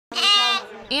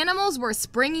Animals were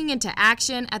springing into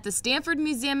action at the Stamford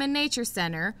Museum and Nature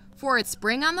Center for its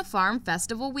Spring on the Farm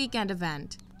Festival weekend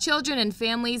event. Children and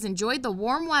families enjoyed the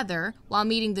warm weather while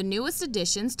meeting the newest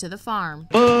additions to the farm.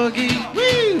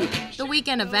 The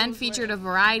weekend event featured a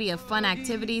variety of fun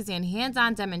activities and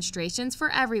hands-on demonstrations for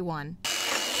everyone.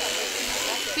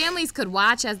 Families could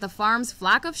watch as the farm's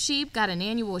flock of sheep got an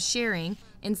annual shearing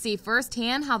and see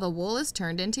firsthand how the wool is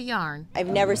turned into yarn. I've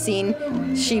never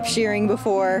seen sheep shearing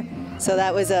before, so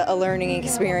that was a learning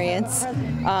experience.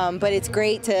 But it's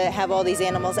great to have all these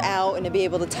animals out and to be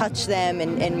able to touch them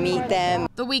and meet them.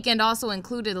 The weekend also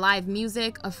included live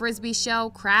music, a Frisbee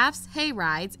show, crafts, hay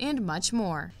rides, and much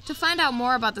more. To find out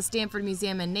more about the Stamford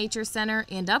Museum and Nature Center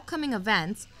and upcoming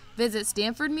events, visit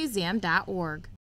stamfordmuseum.org.